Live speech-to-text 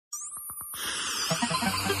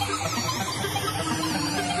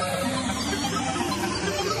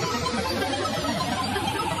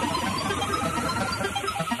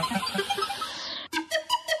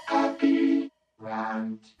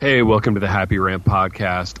Hey, welcome to the Happy Rant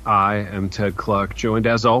Podcast. I am Ted Cluck, joined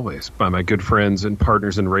as always by my good friends and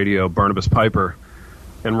partners in radio, Barnabas Piper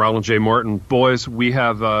and Ronald J. Morton. Boys, we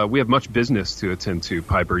have much business to attend to.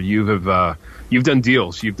 Piper, you've done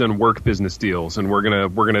deals, you've done work business deals, and we're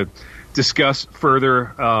gonna discuss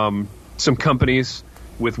further some companies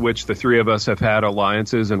with which the three of us have had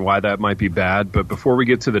alliances and why that might be bad. But before we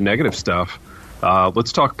get to the negative stuff,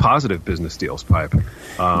 let's talk positive business deals, Pipe.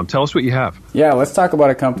 Tell us what you have. Yeah, let's talk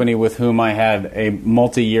about a company with whom I had a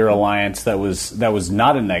multi-year alliance that was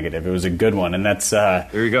not a negative. It was a good one, and that's there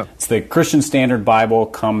you go. It's the Christian Standard Bible.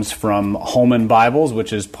 Comes from Holman Bibles,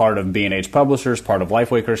 which is part of B&H Publishers, part of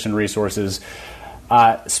Lifeway Christian Resources.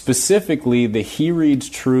 Specifically, the He Reads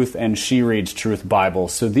Truth and She Reads Truth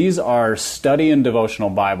Bibles. So these are study and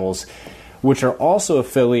devotional Bibles, which are also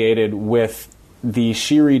affiliated with the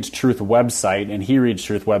She Reads Truth website and He Reads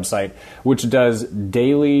Truth website, which does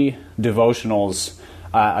daily devotionals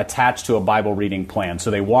attached to a Bible reading plan. So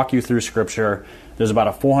they walk you through Scripture. There's about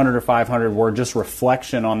a 400 or 500 word just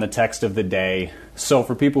reflection on the text of the day. So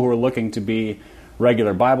for people who are looking to be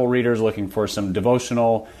regular Bible readers, looking for some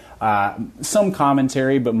devotional, some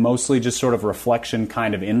commentary, but mostly just sort of reflection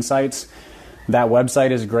kind of insights, that website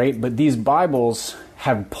is great. But these Bibles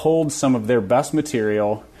have pulled some of their best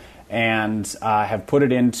material and have put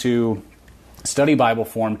it into study Bible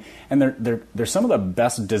form, and they're some of the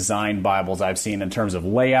best designed Bibles I've seen in terms of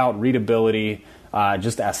layout, readability,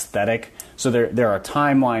 just aesthetic. So there are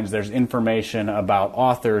timelines, there's information about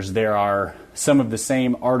authors, there are some of the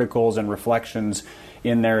same articles and reflections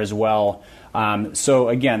in there as well. So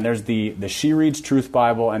again, there's the She Reads Truth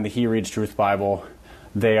Bible and the He Reads Truth Bible.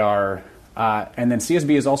 They are, and then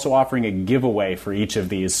CSB is also offering a giveaway for each of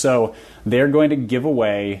these. So they're going to give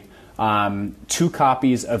away 2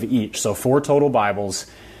 copies of each, so 4 total Bibles,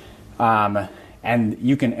 and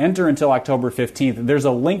you can enter until October 15th. There's a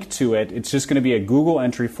link to it. It's just going to be a Google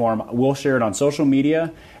entry form. We'll share it on social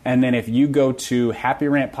media, and then if you go to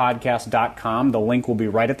happyrantpodcast.com, the link will be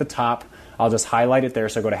right at the top. I'll just highlight it there,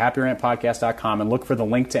 so go to happyrantpodcast.com and look for the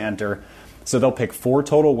link to enter. So they'll pick 4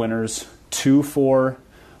 total winners, 2 for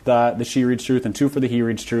the She Reads Truth and 2 for the He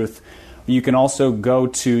Reads Truth. You can also go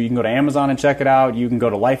to Amazon and check it out. You can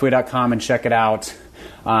go to lifeway.com and check it out.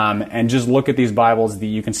 And just look at these Bibles.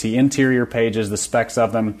 You can see interior pages, the specs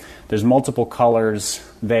of them. There's multiple colors.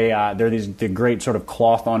 They're the great sort of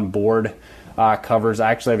cloth on board covers.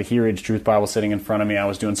 I actually have a He Reads Truth Bible sitting in front of me. I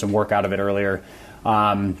was doing some work out of it earlier.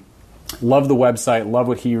 Love the website. Love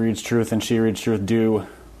what He Reads Truth and She Reads Truth do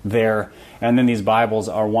there. And then these Bibles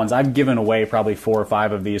are ones I've given away, probably 4 or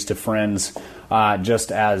 5 of these to friends,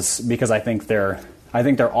 because I think they're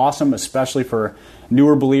awesome, especially for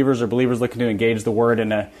newer believers or believers looking to engage the Word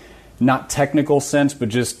in a not technical sense, but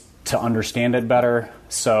just to understand it better.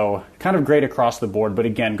 So kind of great across the board. But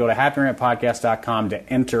again, go to happyrantpodcast.com to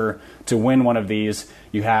enter to win one of these.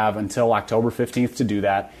 You have until October 15th to do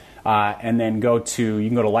that. And then you can go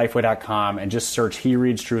to lifeway.com and just search He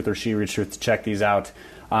Reads Truth or She Reads Truth to check these out.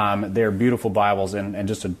 They're beautiful Bibles and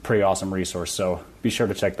just a pretty awesome resource. So be sure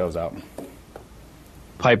to check those out.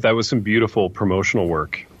 Pipe, that was some beautiful promotional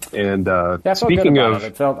work. And yeah, I felt speaking good of,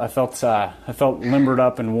 about it. I felt limbered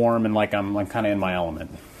up and warm and like I'm kind of in my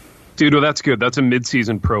element. dude, well, that's good. That's a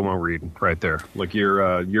mid-season promo read right there. Like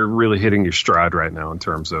you're really hitting your stride right now in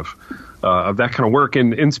terms of that kind of work.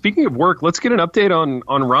 And speaking of work, let's get an update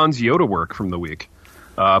on Ron's Yoda work from the week.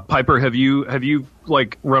 Piper, have you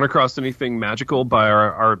like run across anything magical by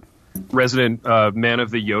our resident man of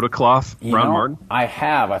the Yoda cloth, Ron Martin? I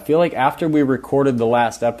have. I feel like after we recorded the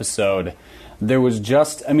last episode, there was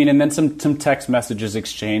just, and then some text messages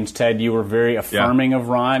exchanged. Ted, you were very affirming of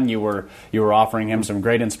Ron. You were offering him some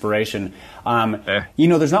great inspiration.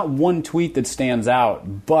 There's not one tweet that stands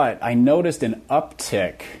out, but I noticed an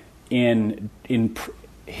uptick in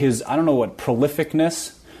his, I don't know what,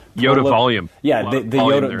 prolificness. Yoda volume. Yeah, the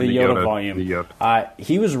Yoda volume.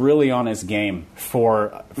 He was really on his game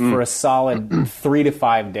for a solid 3 to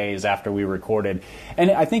 5 days after we recorded.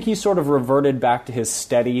 And I think he sort of reverted back to his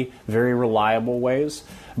steady, very reliable ways.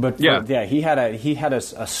 But he had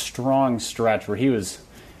a strong stretch where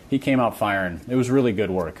he came out firing. It was really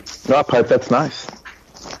good work. No, Pipe, that's nice.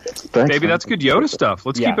 Thanks, Maybe that's good Yoda stuff.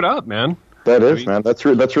 Let's keep it up, man. That is, man. That's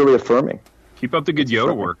really affirming. Keep up the good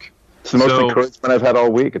Yoda work. It's the most encouragement I've had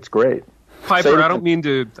all week. It's great. Piper, I don't mean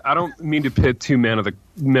to pit 2 men of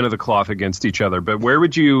the cloth against each other, but where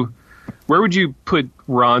would you put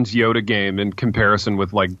Ron's Yoda game in comparison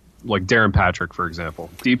with like Darren Patrick, for example?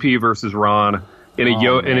 DP versus Ron in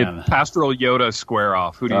a pastoral Yoda square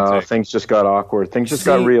off. Who do you take? Things just got awkward. Things just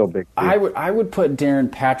got real big. I would put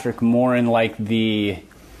Darren Patrick more in like the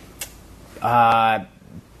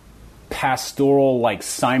pastoral, like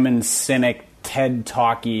Simon Sinek, TED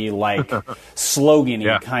Talky, like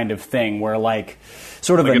slogan-y kind of thing, where like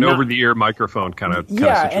sort of like an over-the-ear microphone kind of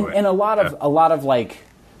situation. And a lot of like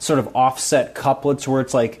sort of offset couplets where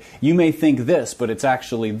it's like, you may think this, but it's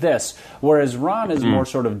actually this. Whereas Ron is more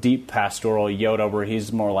sort of deep pastoral Yoda, where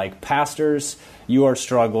he's more like, pastors, you are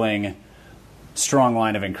struggling, strong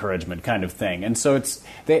line of encouragement kind of thing. And so it's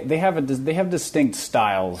they have distinct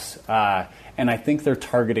styles, and I think they're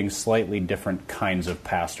targeting slightly different kinds of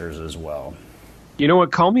pastors as well. You know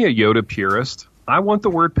what? Call me a Yoda purist. I want the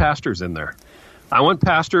word pastors in there. I want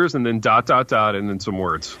pastors and then ... and then some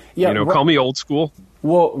words. Yeah, call me old school.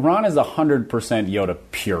 Well, Ron is 100% Yoda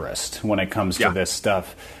purist when it comes to this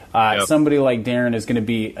stuff. Somebody like Darren is going to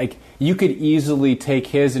be like, you could easily take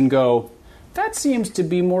his and go, that seems to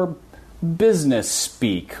be more business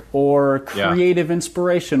speak or creative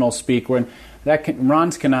inspirational speak, when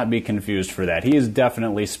Ron's cannot be confused for that. He is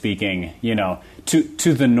definitely speaking,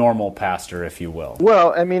 to the normal pastor, if you will.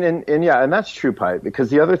 Well, I mean, and that's true, Pipe,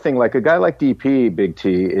 because the other thing, like a guy like DP, Big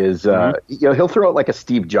T, is, he'll throw out like a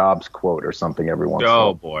Steve Jobs quote or something every once in a while.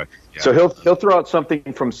 Oh, boy. Yeah. So he'll throw out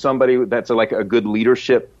something from somebody that's like a good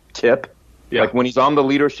leadership tip. Yeah. Like when he's on the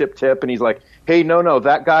leadership tip and he's like, hey, no,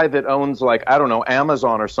 that guy that owns, like, I don't know,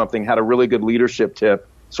 Amazon or something had a really good leadership tip.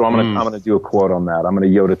 So I'm gonna do a quote on that. I'm gonna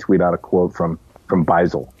Yoda tweet out a quote from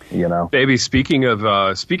Beisel. Baby, speaking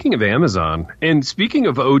of Amazon and speaking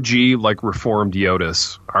of OG like reformed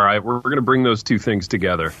Yodas, all right, we're gonna bring those two things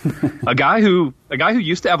together. a guy who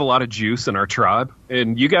used to have a lot of juice in our tribe,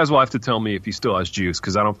 and you guys will have to tell me if he still has juice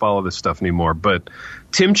because I don't follow this stuff anymore. But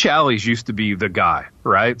Tim Challies used to be the guy,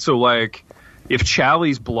 right? So like, if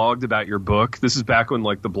Challies blogged about your book, this is back when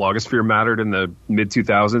like the blogosphere mattered in the mid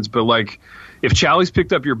 2000s, but like, if Challies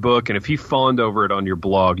picked up your book and if he fawned over it on your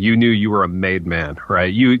blog, you knew you were a made man,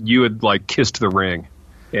 right? You had like kissed the ring,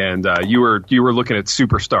 and you were looking at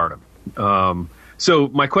superstardom. So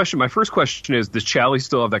my first question is: does Challies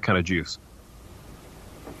still have that kind of juice?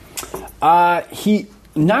 He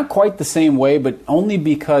not quite the same way, but only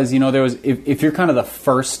because there was if you're kind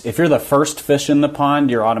of if you're the first fish in the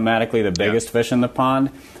pond, you're automatically the biggest fish in the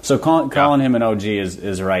pond. So calling him an OG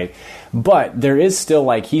is right. But there is still,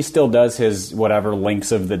 like, he still does his whatever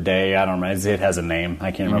links of the day. I don't know. It has a name.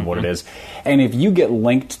 I can't remember what it is. And if you get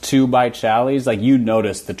linked to by Challies, like, you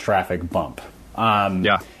notice the traffic bump.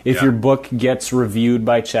 If your book gets reviewed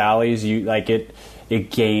by Challies, it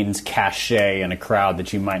gains cachet in a crowd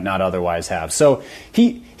that you might not otherwise have. So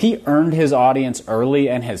he earned his audience early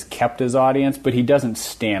and has kept his audience, but he doesn't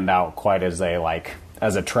stand out quite as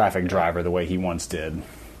a traffic driver the way he once did.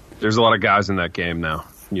 There's a lot of guys in that game now.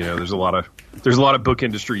 There's a lot of book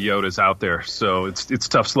industry Yodas out there, so it's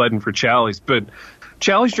tough sledding for Challies. But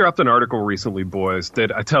Challies dropped an article recently, boys,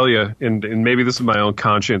 that I tell you, and maybe this is my own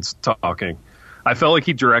conscience talking, I felt like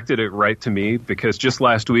he directed it right to me, because just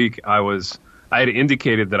last week I had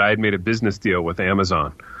indicated that I had made a business deal with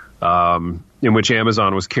Amazon, in which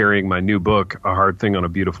Amazon was carrying my new book, A Hard Thing on a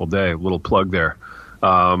Beautiful Day. Little plug there.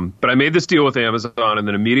 But I made this deal with Amazon, and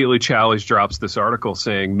then immediately Challies drops this article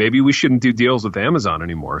saying maybe we shouldn't do deals with Amazon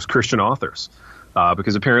anymore as Christian authors,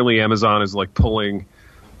 because apparently Amazon is like pulling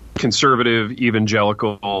conservative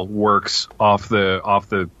evangelical works off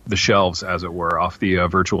the shelves, as it were, off the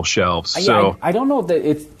virtual shelves. So I don't know that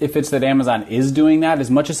if it's that Amazon is doing that as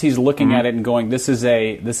much as he's looking at it and going, this is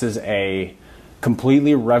a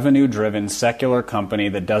completely revenue-driven secular company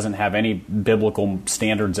that doesn't have any biblical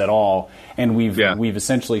standards at all, and we've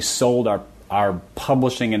essentially sold our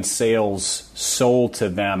publishing and sales soul to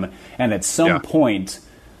them, and at some point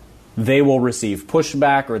they will receive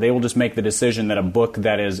pushback, or they will just make the decision that a book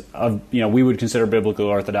that is we would consider biblically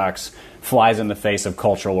orthodox flies in the face of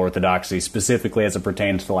cultural orthodoxy, specifically as it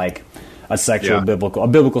pertains to like a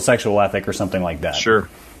biblical sexual ethic or something like that. Sure.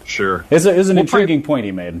 It's an intriguing point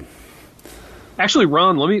he made. Actually,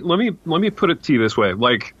 Ron, let me put it to you this way.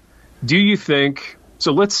 Like, do you think,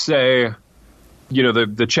 so let's say,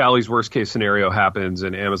 the Challies worst case scenario happens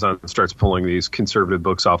and Amazon starts pulling these conservative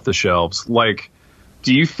books off the shelves. Like,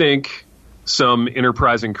 do you think some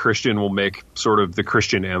enterprising Christian will make sort of the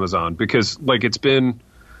Christian Amazon? Because like it's been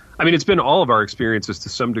all of our experiences to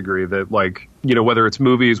some degree that, like, whether it's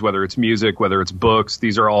movies, whether it's music, whether it's books,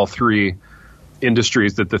 these are all three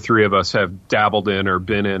industries that the three of us have dabbled in or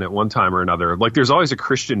been in at one time or another. Like, there's always a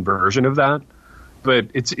Christian version of that, but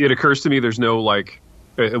it occurs to me there's no, like,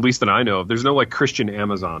 at least that I know of, there's no like Christian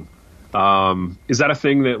Amazon. Is that a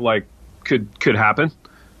thing that like could happen?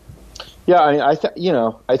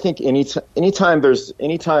 Yeah, I think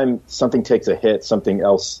anytime something takes a hit, something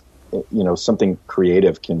else, something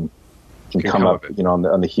creative can can come up,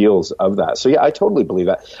 on the heels of that. So yeah, I totally believe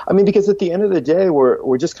that. I mean, because at the end of the day,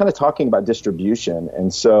 we're just kind of talking about distribution,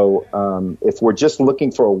 and so if we're just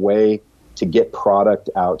looking for a way to get product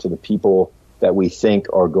out to the people that we think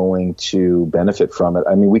are going to benefit from it,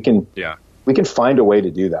 I mean, we can find a way to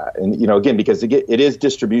do that. And again, because it is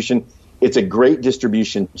distribution, it's a great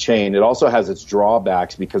distribution chain. It also has its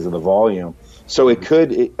drawbacks because of the volume. So it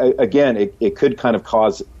could kind of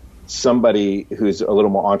cause somebody who's a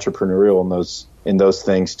little more entrepreneurial in those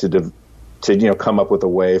things to come up with a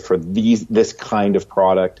way for this kind of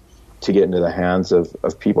product to get into the hands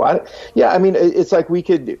of people. I mean, it's like we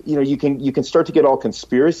could, you can start to get all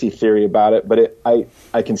conspiracy theory about it, but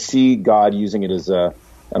I can see God using it as an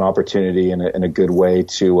opportunity and a good way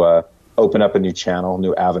to open up a new channel,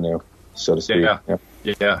 new avenue, so to speak.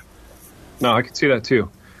 Yeah. No, I can see that too.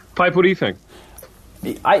 Pipe, what do you think?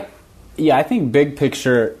 I think big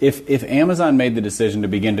picture, if Amazon made the decision to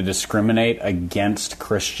begin to discriminate against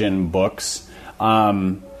Christian books,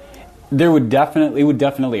 it would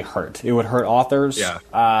definitely hurt. It would hurt authors,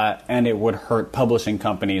 and it would hurt publishing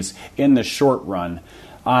companies in the short run.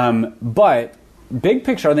 But big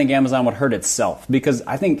picture, I think Amazon would hurt itself because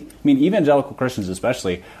evangelical Christians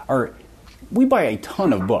especially we buy a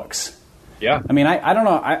ton of books. Yeah. I mean, I don't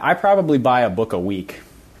know. I probably buy a book a week,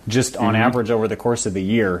 just on average over the course of the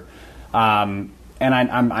year. And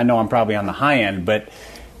I know I'm probably on the high end, but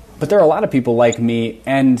there are a lot of people like me,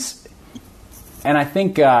 and I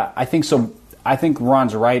think so. I think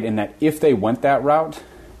Ron's right in that if they went that route,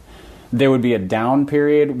 there would be a down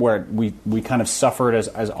period where we kind of suffered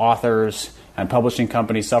as authors, and publishing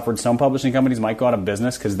companies suffered. Some publishing companies might go out of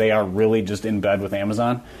business because they are really just in bed with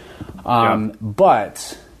Amazon.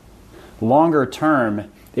 But longer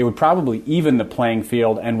term, it would probably even the playing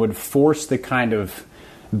field and would force the kind of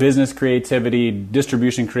business creativity,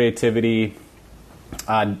 distribution creativity,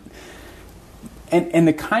 and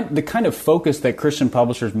the kind of focus that Christian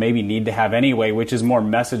publishers maybe need to have anyway, which is more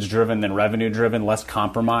message driven than revenue driven, less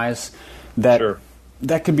compromise.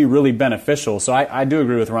 That could be really beneficial. So I do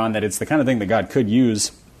agree with Ron that it's the kind of thing that God could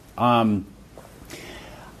use. The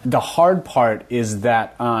hard part is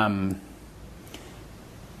that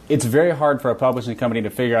it's very hard for a publishing company to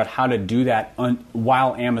figure out how to do that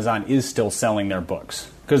while Amazon is still selling their books.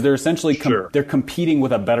 Because they're essentially they're competing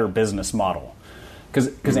with a better business model.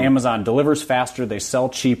 Because Amazon delivers faster, they sell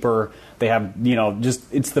cheaper, they have,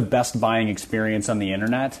 it's the best buying experience on the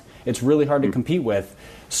internet. It's really hard to compete with.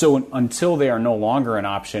 So until they are no longer an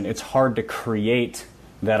option, it's hard to create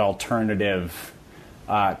that alternative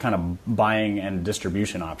kind of buying and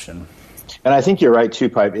distribution option. And I think you're right too,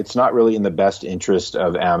 Pipe. It's not really in the best interest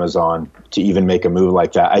of Amazon to even make a move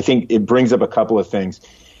like that. I think it brings up a couple of things.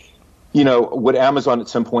 Would Amazon at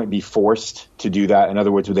some point be forced to do that? In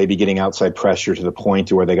other words, would they be getting outside pressure to the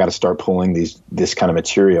point where they got to start pulling this kind of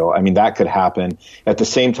material? I mean, that could happen. At the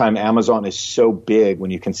same time, Amazon is so big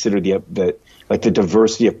when you consider the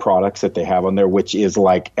diversity of products that they have on there, which is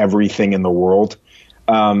like everything in the world.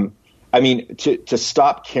 I mean, to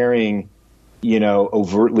stop carrying,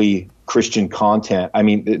 overtly Christian content, I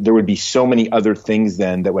mean, there would be so many other things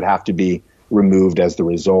then that would have to be removed as the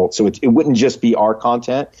result. So it wouldn't just be our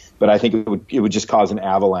content, but I think it would just cause an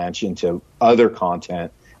avalanche into other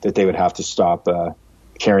content that they would have to stop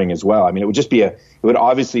carrying as well. I mean, it would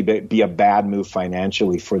obviously be a bad move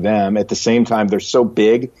financially for them. At the same time, they're so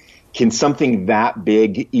big. Can something that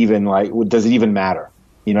big even does it even matter?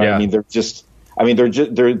 What I mean? They're just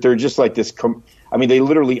like this. They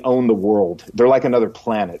literally own the world. They're like another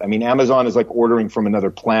planet. I mean, Amazon is like ordering from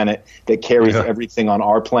another planet that carries everything on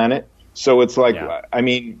our planet. So it's like, I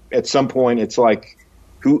mean, at some point it's like,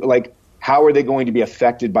 how are they going to be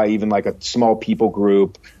affected by even like a small people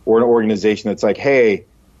group or an organization that's like, hey,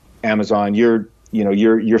 Amazon, you're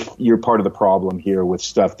part of the problem here with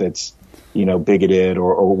stuff that's, bigoted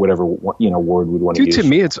or whatever, word we'd want to use. To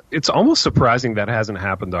me, it's almost surprising that hasn't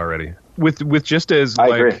happened already. With just as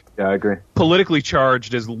I agree. Politically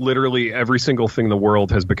charged as literally every single thing the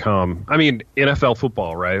world has become. I mean, NFL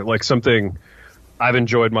football, right? Like something I've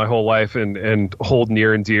enjoyed my whole life and hold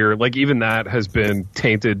near and dear. Like even that has been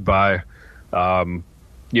tainted by,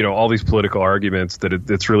 all these political arguments that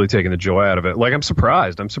it's really taken the joy out of it. Like I'm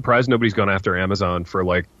surprised nobody's gone after Amazon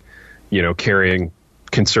for carrying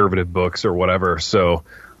conservative books or whatever. So,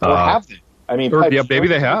 or have they? I mean, maybe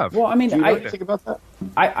they have. Well, I mean, think about that.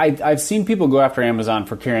 I've seen people go after Amazon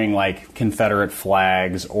for carrying like Confederate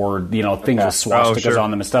flags or things with swastikas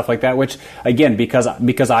on them and stuff like that. Which again, because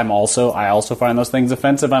I also find those things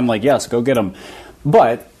offensive. I'm like, yes, go get them.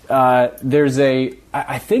 But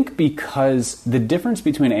I think because the difference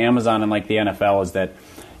between Amazon and like the NFL is that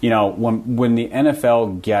when the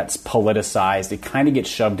NFL gets politicized, it kind of gets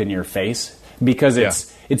shoved in your face because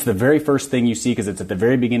it's the very first thing you see because it's at the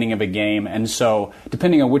very beginning of a game. And so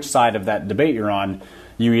depending on which side of that debate you're on,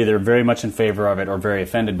 you're either very much in favor of it or very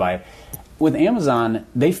offended by it. With Amazon,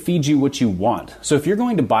 they feed you what you want. So if you're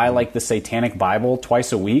going to buy like the Satanic Bible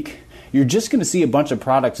twice a week, you're just going to see a bunch of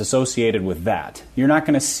products associated with that. You're not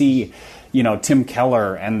going to see, Tim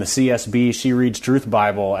Keller and the CSB She Reads Truth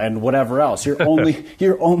Bible and whatever else. You're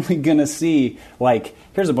only going to see like,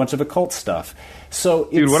 here's a bunch of occult stuff. So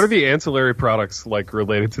dude, what are the ancillary products like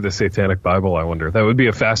related to the Satanic Bible? I wonder. That would be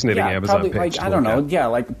a fascinating Amazon page. Like, I don't know. Yeah,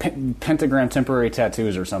 like pentagram temporary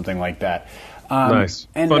tattoos or something like that. Nice.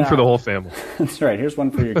 Fun for the whole family. That's right. Here's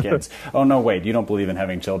one for your kids. Oh, no, wait. You don't believe in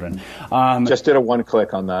having children. Just did a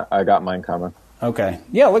one-click on that. I got mine coming. Okay.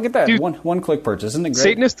 Yeah, look at that. Dude, one-click purchase. Isn't it great?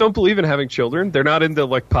 Satanists don't believe in having children. They're not into,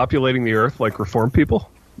 like, populating the earth like Reformed people.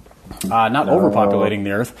 Not overpopulating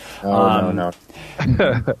the earth. No.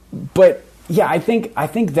 But, yeah, I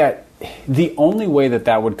think that the only way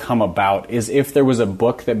that would come about is if there was a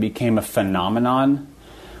book that became a phenomenon.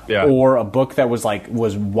 Yeah. Or a book that was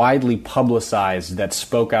widely publicized that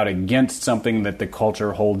spoke out against something that the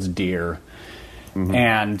culture holds dear,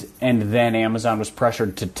 and then Amazon was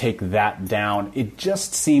pressured to take that down. It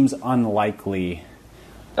just seems unlikely.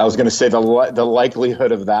 I was going to say the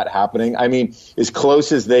likelihood of that happening. I mean, as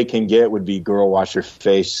close as they can get would be girl wash your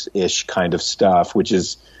face ish kind of stuff, which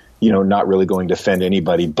is not really going to offend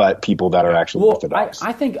anybody but people that are actually orthodox.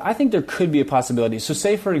 I think there could be a possibility. So,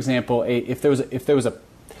 say for example, if there was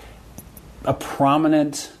a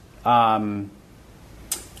prominent, a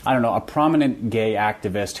prominent gay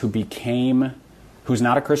activist who's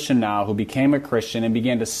not a Christian now, who became a Christian and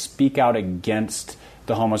began to speak out against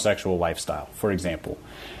the homosexual lifestyle, for example.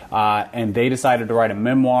 And they decided to write a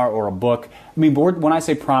memoir or a book. I mean, when I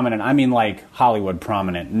say prominent, I mean like Hollywood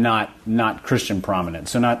prominent, not Christian prominent.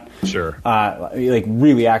 So not like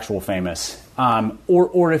really actual famous.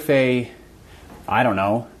 Or if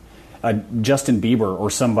Justin Bieber or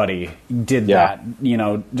somebody did that,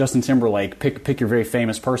 Justin Timberlake, pick your very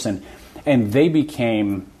famous person, and they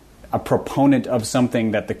became a proponent of something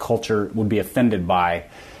that the culture would be offended by,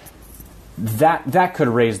 that could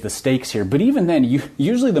raise the stakes here. But even then,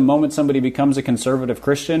 usually the moment somebody becomes a conservative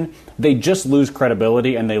Christian, they just lose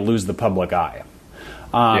credibility and they lose the public eye.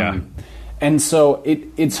 And so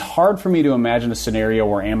it's hard for me to imagine a scenario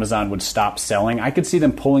where Amazon would stop selling. I could see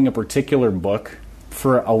them pulling a particular book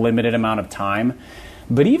for a limited amount of time.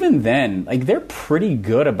 But even then, like, they're pretty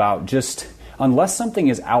good about just, unless something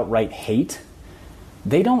is outright hate,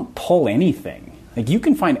 they don't pull anything. Like, you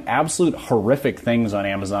can find absolute horrific things on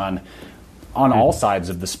Amazon on all sides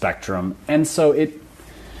of the spectrum. And so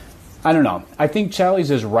I don't know. I think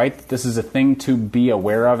Challies is right that this is a thing to be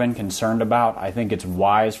aware of and concerned about. I think it's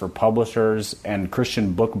wise for publishers and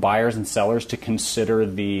Christian book buyers and sellers to consider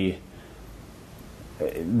their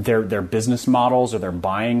business models or their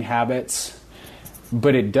buying habits.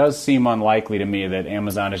 But it does seem unlikely to me that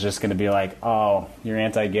Amazon is just going to be like, oh, you're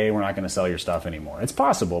anti-gay, we're not going to sell your stuff anymore. It's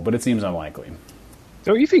possible, but it seems unlikely.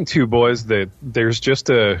 Don't you think, too, boys, that there's just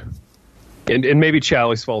and maybe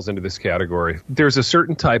Challies falls into this category, there's a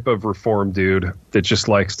certain type of reform dude that just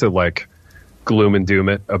likes to, like, gloom and doom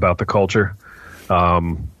it about the culture.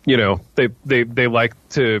 They like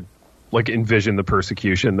to, like, envision the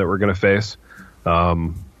persecution that we're going to face.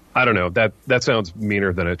 I don't know. That sounds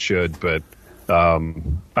meaner than it should, but I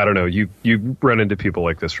don't know. You run into people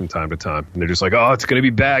like this from time to time, and they're just like, "Oh, it's going to be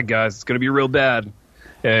bad, guys. It's going to be real bad."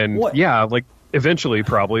 And yeah, like eventually,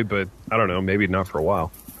 probably, but I don't know. Maybe not for a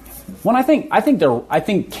while. Well, I think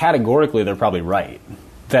categorically they're probably right.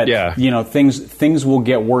 That things will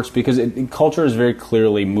get worse because culture is very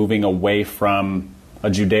clearly moving away from a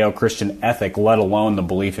Judeo-Christian ethic, let alone the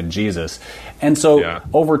belief in Jesus. And so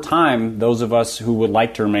over time, those of us who would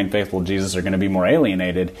like to remain faithful to Jesus are going to be more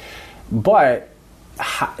alienated. But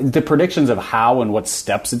the predictions of how and what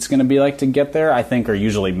steps it's going to be like to get there, I think, are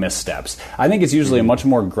usually missteps. I think it's usually a much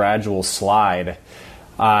more gradual slide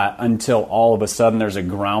until all of a sudden there's a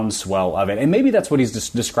groundswell of it. And maybe that's what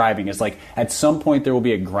he's describing, is like at some point there will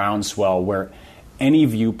be a groundswell where any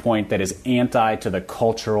viewpoint that is anti to the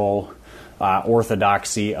cultural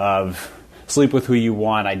orthodoxy of sleep with who you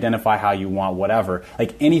want, identify how you want, whatever,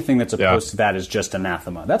 like anything that's opposed to that is just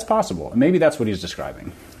anathema. That's possible. And maybe that's what he's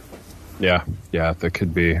describing. Yeah, that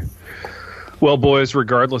could be. Well, boys,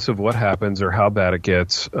 regardless of what happens or how bad it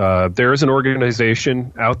gets, there is an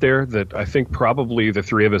organization out there that I think probably the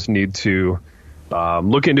three of us need to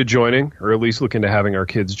look into joining, or at least look into having our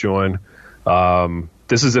kids join. The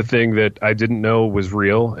this is a thing that I didn't know was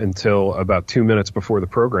real until about 2 minutes before the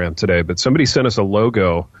program today. But somebody sent us a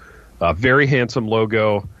logo, a very handsome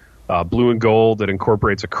logo, blue and gold that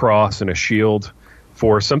incorporates a cross and a shield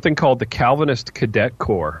for something called the Calvinist Cadet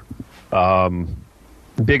Corps.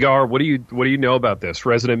 Big R, what do you know about this?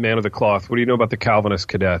 Resident man of the cloth, what do you know about the Calvinist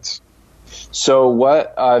cadets? So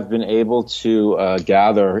what I've been able to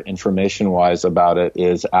gather information-wise about it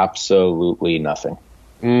is absolutely nothing.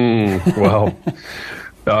 Well,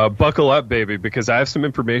 buckle up, baby, because I have some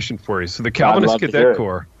information for you. So the Calvinist Cadet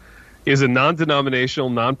Corps is a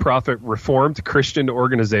non-denominational, non-profit, Reformed Christian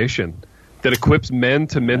organization that equips men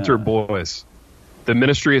to mentor boys. The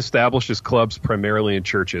ministry establishes clubs primarily in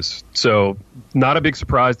churches. So not a big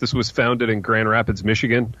surprise. This was founded in Grand Rapids,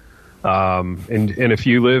 Michigan. And if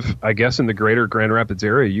you live, I guess, in the greater Grand Rapids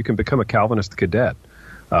area, you can become a Calvinist cadet.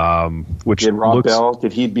 Did Rob Bell,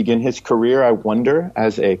 did he begin his career, I wonder,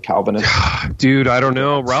 as a Calvinist? Dude, I don't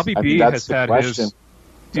know. Robbie B has had question.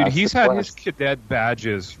 He's had his cadet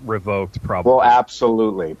badges revoked, probably. Well,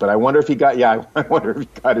 absolutely. But I wonder if he got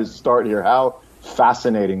his start here. How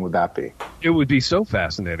fascinating would that be? It would be so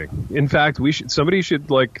fascinating. In fact, somebody should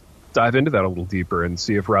dive into that a little deeper and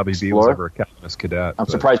see if Robbie B was ever a Calvinist cadet. I'm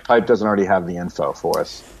surprised Pipe doesn't already have the info for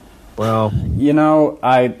us. Well,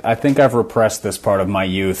 I think I've repressed this part of my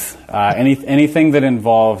youth. Anything that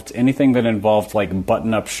involved like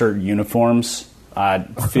button-up shirt uniforms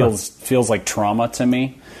feels like trauma to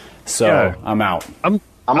me. So yeah. I'm out.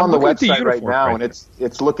 I'm on the website right now, and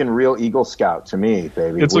it's looking real Eagle Scout to me,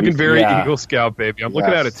 baby. It's looking very Eagle Scout, baby. I'm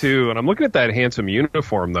looking at it too, and I'm looking at that handsome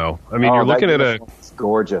uniform, though. I mean, you're looking at it's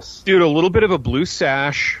gorgeous, dude. A little bit of a blue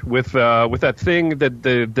sash with that thing that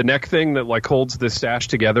the neck thing that holds the sash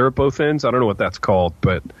together at both ends. I don't know what that's called,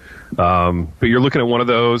 but you're looking at one of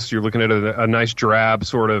those. You're looking at a nice drab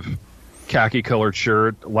sort of khaki colored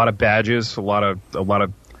shirt. A lot of badges. A lot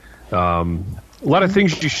of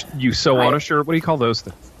things you sew on a shirt. What do you call those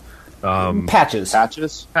things? Patches.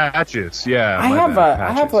 Yeah.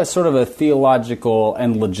 I have a sort of a theological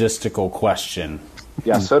and logistical question.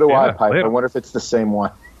 Yeah, so do I, Pipe. I wonder if it's the same one.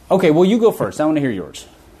 Okay, well, you go first. I want to hear yours.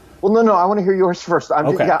 Well, no, I want to hear yours first.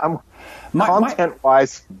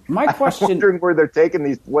 Content-wise, my question. I'm wondering what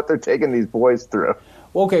they're taking these boys through.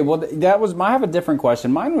 Okay, well, I have a different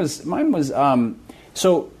question. Mine was.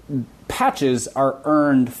 So patches are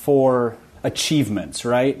earned for achievements,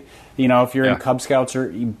 right? If you're in Cub Scouts or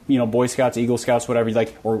Boy Scouts, Eagle Scouts, whatever,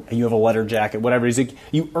 or you have a letter jacket, whatever.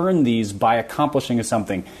 You earn these by accomplishing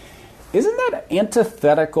something. Isn't that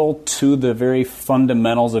antithetical to the very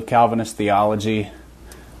fundamentals of Calvinist theology?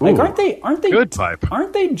 Aren't they good Pipe?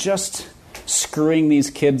 Aren't they just screwing these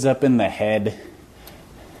kids up in the head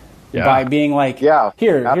by being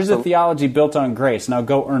here's a theology built on grace. Now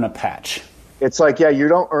go earn a patch. It's you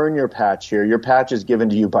don't earn your patch here. Your patch is given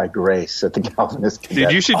to you by grace at the Calvinist Cadet.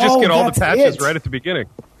 Dude, you should just get all the patches right at the beginning.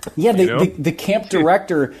 Yeah, the camp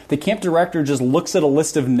director just looks at a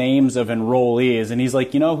list of names of enrollees, and he's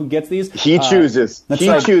like, who gets these? He chooses.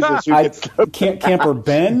 Camper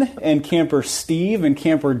Ben and Camper Steve and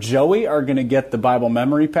Camper Joey are going to get the Bible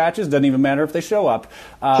memory patches. Doesn't even matter if they show up.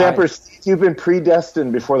 Camper Steve, you've been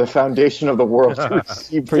predestined before the foundation of the world.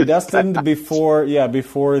 Predestined before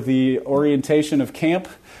the orientation of camp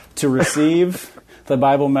to receive the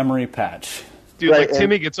Bible memory patch. Dude,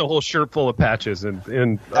 Timmy gets a whole shirt full of patches,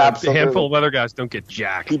 and a handful of other guys don't get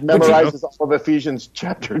jack. He memorizes all of Ephesians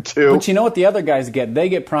chapter 2. But you know what the other guys get? They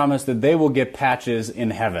get promised that they will get patches in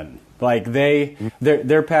heaven.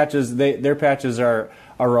 Their patches are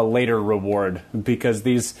a later reward because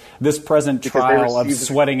this present trial of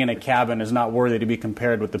sweating in a cabin is not worthy to be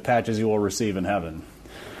compared with the patches you will receive in heaven.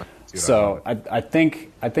 Dude, so I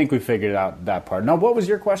think we figured out that part. Now, what was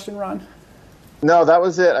your question, Ron? No, that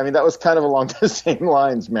was it. I mean, that was kind of along the same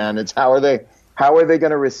lines, man. It's how are they going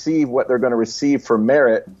to receive what they're going to receive for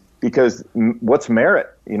merit? Because what's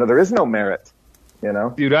merit? There is no merit.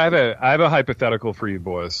 Dude, I have a hypothetical for you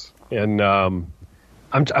boys, and I'm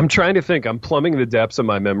trying to think. I'm plumbing the depths of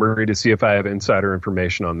my memory to see if I have insider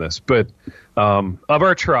information on this. But of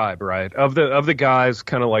our tribe, right? Of the guys,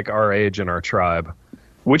 kind of like our age in our tribe,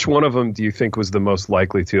 which one of them do you think was the most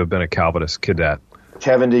likely to have been a Calvinist cadet?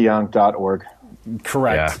 KevinDeYoung.org.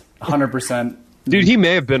 Correct. Yeah. 100%. Dude, he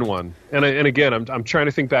may have been one. And again, I'm trying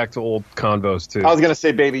to think back to old convos, too. I was going to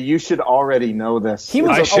say, baby, you should already know this.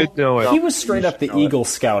 I should know it. He was straight up the Eagle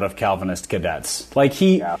Scout of Calvinist cadets.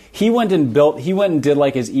 He went and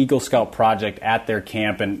did his Eagle Scout project at their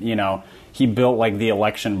camp, and, he built the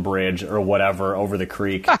election bridge or whatever over the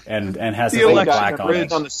creek and has his plaque on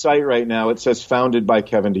it. On the site right now, it says founded by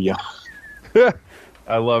Kevin DeYoung.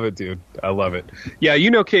 I love it, dude. I love it. Yeah,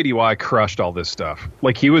 KDY crushed all this stuff.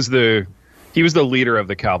 Like he was the leader of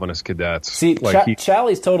the Calvinist Cadets. See,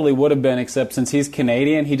 Challies totally would have been, except since he's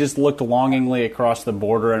Canadian, he just looked longingly across the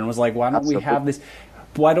border and was like, "Why don't we have this?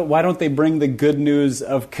 Why don't they bring the good news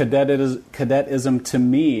of cadetism to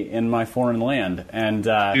me in my foreign land?" And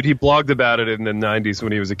dude, he blogged about it in the '90s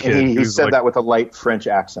when he was a kid. He said that with a light French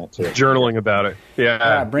accent too. Journaling about it.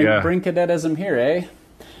 Yeah, bring cadetism here, eh?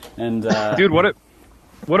 And dude, what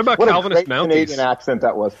about Calvinist Mounties? Canadian accent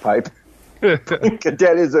that was, Pipe.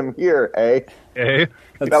 Cadetism here, eh? Eh?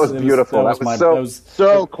 That was beautiful. That was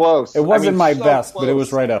so close. It wasn't my best, but it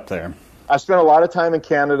was right up there. I spent a lot of time in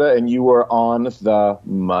Canada, and you were on the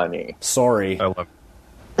money. Sorry. I love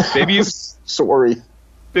it. Baby, sorry.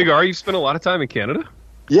 Big R, you spent a lot of time in Canada?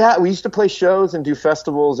 Yeah, we used to play shows and do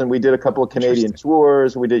festivals, and we did a couple of Canadian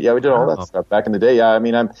tours. We did all that stuff back in the day. Yeah, I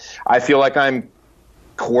mean, I feel like I'm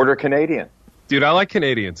quarter Canadian. Dude, I like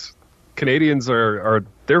Canadians. Canadians are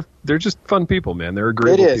they're just fun people, man. They're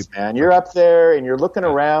agreeable people. It is, man. You're up there, and you're looking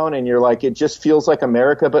around, and you're like, it just feels like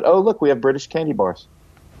America, but oh, look, we have British candy bars.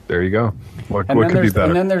 There you go. What could be better?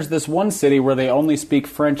 And then there's this one city where they only speak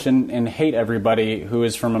French and hate everybody who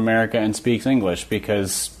is from America and speaks English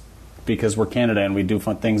because we're Canada and we do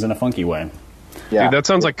fun things in a funky way. Yeah. Dude, that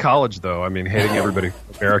sounds like college, though. I mean, hating everybody in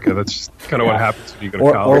America. That's just kind of what happens when you go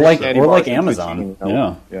to college. Or like Amazon.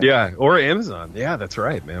 Yeah, or Amazon. Yeah, that's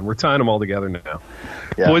right, man. We're tying them all together now.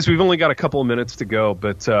 Yeah. Boys, we've only got a couple of minutes to go,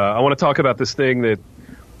 but I want to talk about this thing that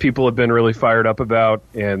people have been really fired up about,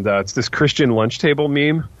 and it's this Christian lunch table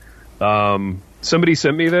meme. Somebody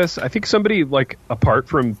sent me this. I think somebody, like, apart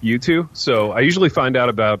from you two. So I usually find out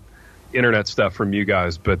about internet stuff from you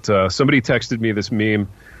guys, but somebody texted me this meme.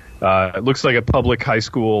 It looks like a public high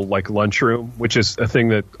school like lunchroom, which is a thing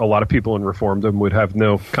that a lot of people in Reformedom would have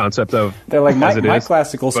no concept of. They're like, my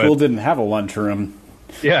classical school didn't have a lunchroom.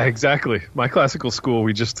 Yeah, exactly. My classical school,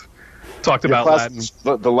 we just talked about Latin.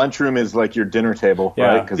 The lunchroom is like your dinner table,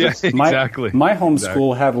 right? Yeah, exactly. My home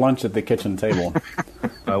school had lunch at the kitchen table.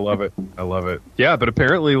 I love it. Yeah, but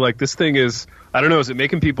apparently, like, this thing is, I don't know, is it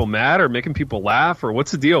making people mad or making people laugh, or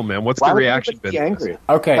what's the deal, man? What's the reaction been? Why would angry?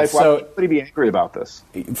 Okay, why would anybody be angry about this?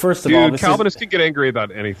 First of all, Calvinists can get angry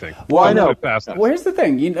about anything. Well, I know. Well, here's the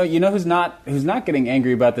thing. You know who's not getting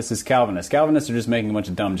angry about this is Calvinists. Calvinists are just making a bunch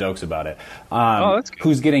of dumb jokes about it. That's good.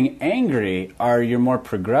 Who's getting angry are your more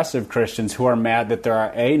progressive Christians who are mad that there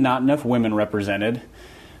are not enough women represented.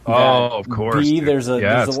 Of course. B, there's a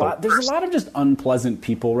lot of just unpleasant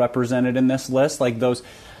people represented in this list, like those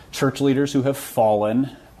church leaders who have fallen.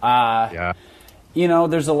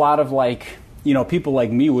 There's a lot of people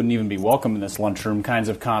like me wouldn't even be welcome in this lunchroom kinds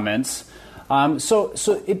of comments. So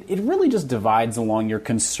it really just divides along your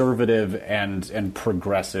conservative and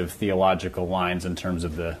progressive theological lines in terms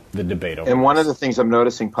of the debate over And one of the things I'm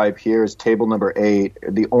noticing, Pipe, here is table number 8.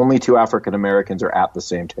 The only two African Americans are at the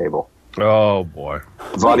same table. Oh, boy.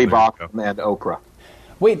 Vadi Bakum and Oprah.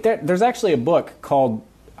 Wait, there's actually a book called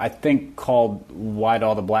Why'd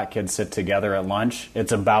All the Black Kids Sit Together at Lunch?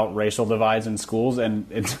 It's about racial divides in schools, and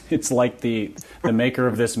it's like the maker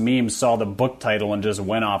of this meme saw the book title and just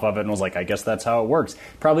went off of it and was like, I guess that's how it works.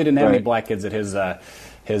 Probably didn't have any black kids at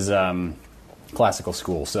his classical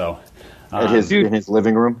school, so... in his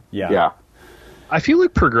living room? Yeah. I feel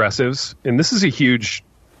like progressives, and this is a huge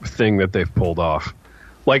thing that they've pulled off,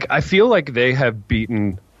 like, I feel like they have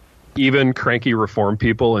beaten even cranky reform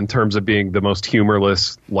people in terms of being the most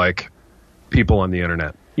humorless, like, people on the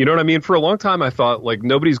internet. You know what I mean? For a long time, I thought, like,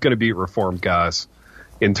 nobody's going to beat reformed guys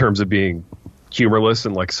in terms of being humorless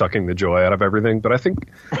and, like, sucking the joy out of everything. But I think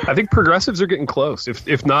progressives are getting close,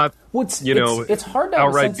 if not, it's hard to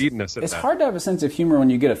outright beating us at It's that. hard to have a sense of humor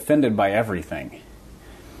when you get offended by everything.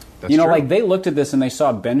 That's true. Like, they looked at this and they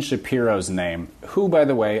saw Ben Shapiro's name, who, by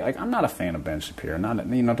the way, like, I'm not a fan of Ben Shapiro.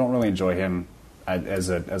 Don't really enjoy him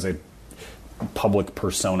as a public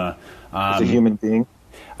persona. As a human being?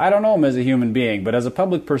 I don't know him as a human being, but as a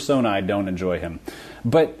public persona, I don't enjoy him.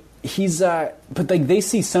 But they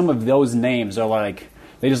see some of those names are like,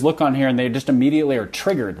 they just look on here and they just immediately are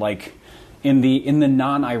triggered, like in the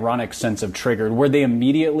non-ironic sense of triggered, where they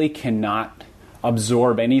immediately cannot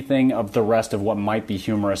absorb anything of the rest of what might be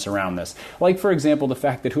humorous around this. Like, for example, the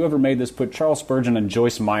fact that whoever made this put Charles Spurgeon and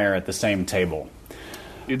Joyce Meyer at the same table.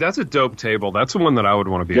 Dude, that's a dope table. That's the one that I would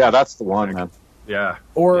want to be. Yeah, that's the one, man. Yeah.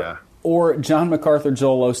 Or John MacArthur,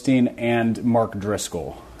 Joel Osteen, and Mark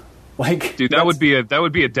Driscoll. Like, dude, that would be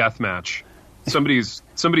a death match. Somebody's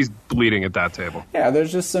bleeding at that table. Yeah,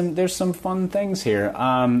 there's some fun things here.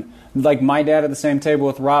 Like my dad at the same table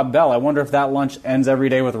with Rob Bell. I wonder if that lunch ends every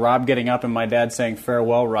day with Rob getting up and my dad saying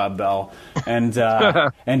farewell, Rob Bell, and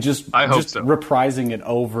just reprising it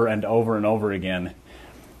over and over and over again.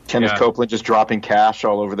 Kenneth Copeland just dropping cash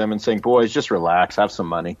all over them and saying, "Boys, just relax, have some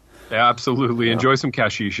money." Yeah, absolutely. Yeah. Enjoy some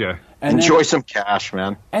cashisha. Enjoy some cash,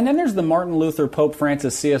 man. And then there's the Martin Luther, Pope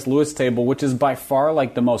Francis, C.S. Lewis table, which is by far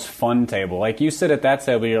like the most fun table. Like you sit at that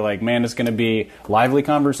table, you're like, man, it's going to be lively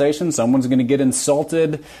conversation. Someone's going to get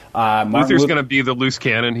insulted. Luther's going to be the loose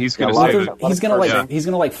cannon. He's going to he's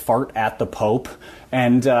going to fart at the Pope,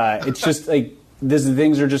 and it's just like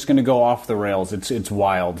things are just going to go off the rails. It's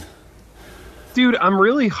wild. Dude, I'm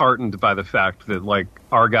really heartened by the fact that like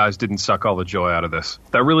our guys didn't suck all the joy out of this.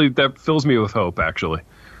 That fills me with hope, actually.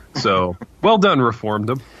 So well done,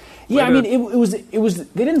 Reformedom. Yeah, I mean, it was.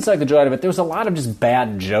 They didn't suck the joy out of it. There was a lot of just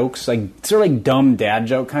bad jokes, like sort of like dumb dad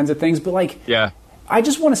joke kinds of things. But like, I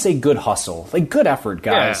just want to say good hustle, like good effort,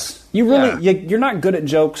 guys. Yeah. You really, you're not good at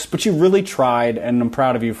jokes, but you really tried, and I'm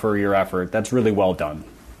proud of you for your effort. That's really well done.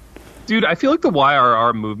 Dude, I feel like the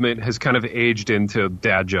YRR movement has kind of aged into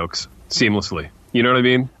dad jokes seamlessly. You know what I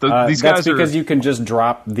mean? These guys because you can just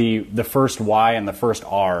drop the first Y and the first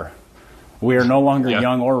R. We are no longer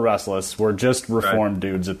young or restless. We're just reformed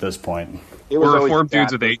dudes at this point. We're reformed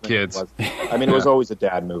dudes with 8 kids. It was always a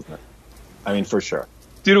dad movement. I mean, for sure.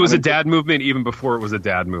 Dude, it was a dad movement even before it was a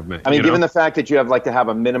dad movement. I mean, given the fact that you have to have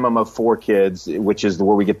a minimum of 4 kids, which is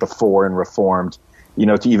where we get the 4 in reformed,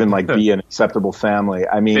 to even be an acceptable family.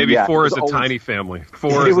 I mean, maybe 4 is a tiny family.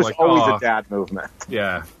 4 is always a dad movement.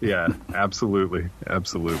 Yeah, absolutely.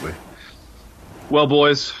 Well,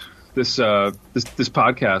 boys, this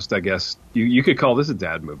podcast, I guess you could call this a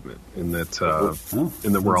dad movement in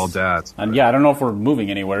that we're all dads. And I don't know if we're moving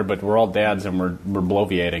anywhere, but we're all dads and we're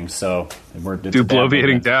bloviating. So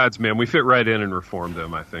bloviating dads, man, we fit right in and reformed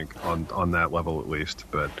them. I think on that level at least.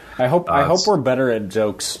 But I hope we're better at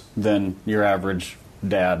jokes than your average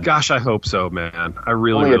dad. Gosh, I hope so, man. I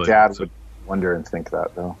really only a dad would wonder and think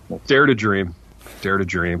that though. Dare to dream.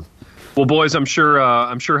 Well, boys, I'm sure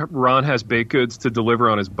Ron has baked goods to deliver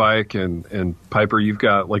on his bike, and Piper, you've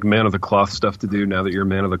got man of the cloth stuff to do now that you're a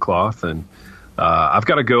man of the cloth, and I've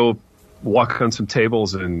got to go walk on some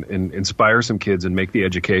tables and inspire some kids and make the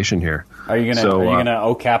education here. Are you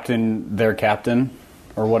gonna captain their captain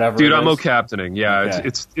or whatever? Dude, I'm captaining. Yeah, okay.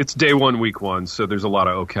 It's day 1, week 1, so there's a lot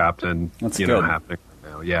of captain happening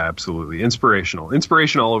now. Yeah, absolutely inspirational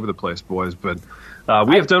all over the place, boys, but.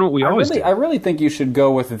 We have done what we always do. I really think you should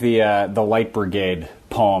go with the Light Brigade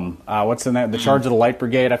poem. What's in that? The Charge of the Light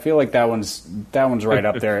Brigade. I feel like that one's right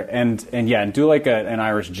up there. And do an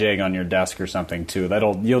Irish jig on your desk or something too.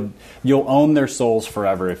 You'll own their souls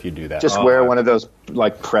forever if you do that. Just wear one of those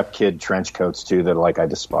prep kid trench coats too that I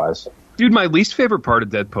despise. Dude, my least favorite part of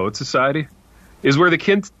Dead Poet Society is where the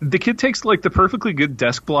kid takes the perfectly good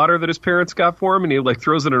desk blotter that his parents got for him and he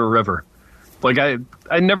throws it in a river. I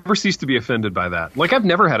never cease to be offended by that. I've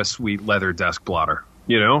never had a sweet leather desk blotter,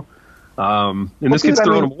 and this kid's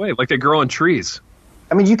throwing them away like they grow on trees.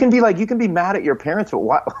 I mean, you can be mad at your parents, but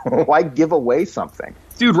why give away something?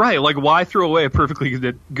 Dude, right. Why throw away a perfectly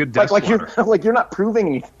good desk blotter? You're not proving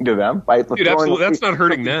anything to them by Dude, absolutely, that's not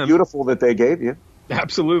hurting them. Beautiful that they gave you.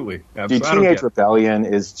 Absolutely. Dude, Teenage Rebellion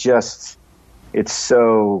is just, it's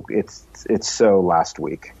so last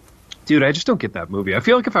week. Dude, I just don't get that movie. I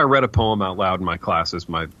feel like if I read a poem out loud in my classes,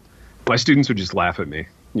 my students would just laugh at me.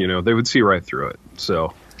 They would see right through it.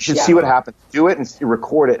 So you should see what happens. Do it and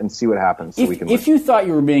record it and see what happens. So if you thought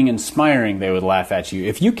you were being inspiring, they would laugh at you.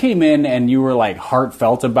 If you came in and you were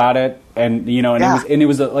heartfelt about it, and it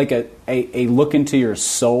was a look into your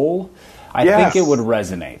soul, I think it would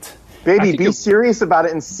resonate. Baby, be serious about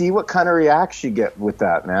it and see what kind of reaction you get with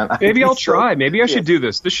that, man. Maybe I'll try. Maybe I should do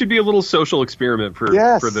this. This should be a little social experiment for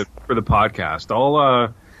the podcast.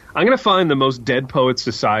 I'm going to find the most Dead Poets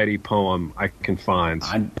Society poem I can find.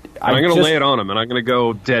 I'm going to lay it on them, and I'm going to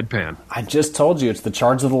go deadpan. I just told you it's the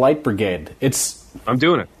Charge of the Light Brigade. I'm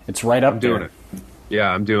doing it. It's right up there. I'm doing it. Yeah,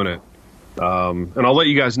 I'm doing it. And I'll let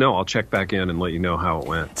you guys know. I'll check back in and let you know how it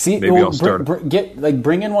went. See, maybe I'll start.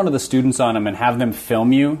 Bring in one of the students on them and have them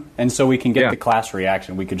film you, and so we can get the class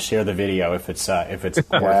reaction. We could share the video if it's worth it.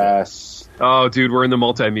 Oh, dude, we're in the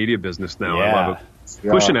multimedia business now. Yeah. I love it.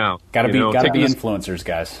 Pushing out. Gotta be influencers,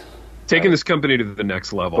 guys. Taking this company to the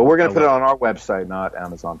next level. But we're going to put it on our website, not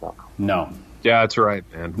Amazon.com. No. Yeah, that's right,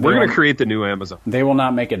 man. We're going to create the new Amazon. They will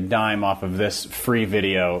not make a dime off of this free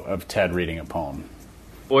video of Ted reading a poem.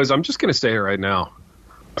 Boys, I'm just going to say it right now.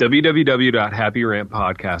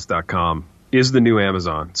 www.happyrantpodcast.com is the new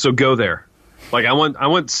Amazon. So go there. Like I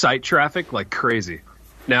want site traffic like crazy.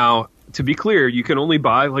 Now, to be clear, you can only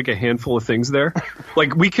buy like a handful of things there.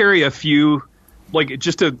 Like we carry a few, like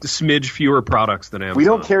just a smidge fewer products than Amazon. We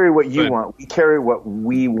don't carry what you want. We carry what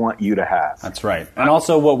we want you to have. That's right. And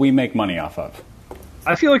also what we make money off of.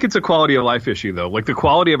 I feel like it's a quality of life issue, though. Like the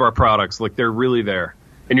quality of our products, like they're really there.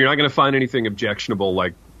 And you're not going to find anything objectionable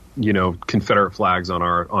like, you know, Confederate flags on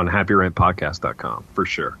happyrantpodcast.com for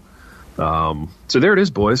sure. So there it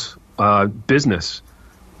is, boys. Business.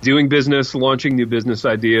 Doing business, launching new business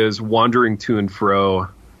ideas, wandering to and fro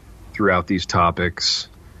throughout these topics.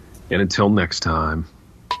 And until next time.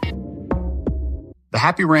 The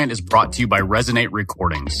Happy Rant is brought to you by Resonate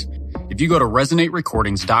Recordings. If you go to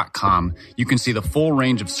resonaterecordings.com, you can see the full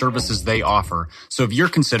range of services they offer. So if you're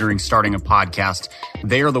considering starting a podcast,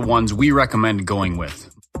 they are the ones we recommend going with.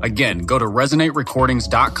 Again, go to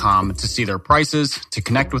resonaterecordings.com to see their prices, to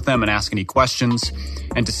connect with them and ask any questions,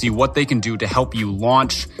 and to see what they can do to help you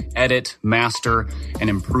launch, edit, master, and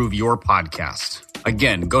improve your podcast.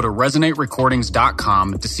 Again, go to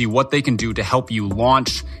resonaterecordings.com to see what they can do to help you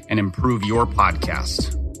launch and improve your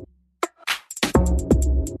podcast.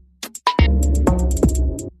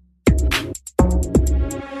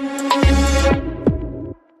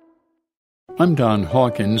 I'm Don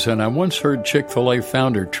Hawkins, and I once heard Chick-fil-A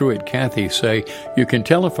founder Truett Cathy say, "You can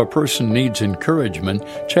tell if a person needs encouragement,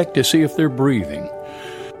 check to see if they're breathing."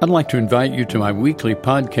 I'd like to invite you to my weekly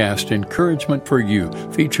podcast, Encouragement for You,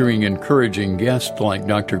 featuring encouraging guests like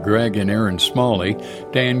Dr. Greg and Aaron Smalley,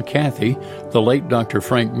 Dan Cathy, the late Dr.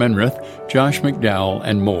 Frank Menrith, Josh McDowell,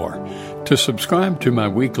 and more. To subscribe to my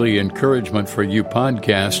weekly Encouragement for You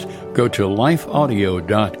podcast, go to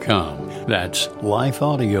lifeaudio.com. That's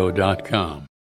lifeaudio.com.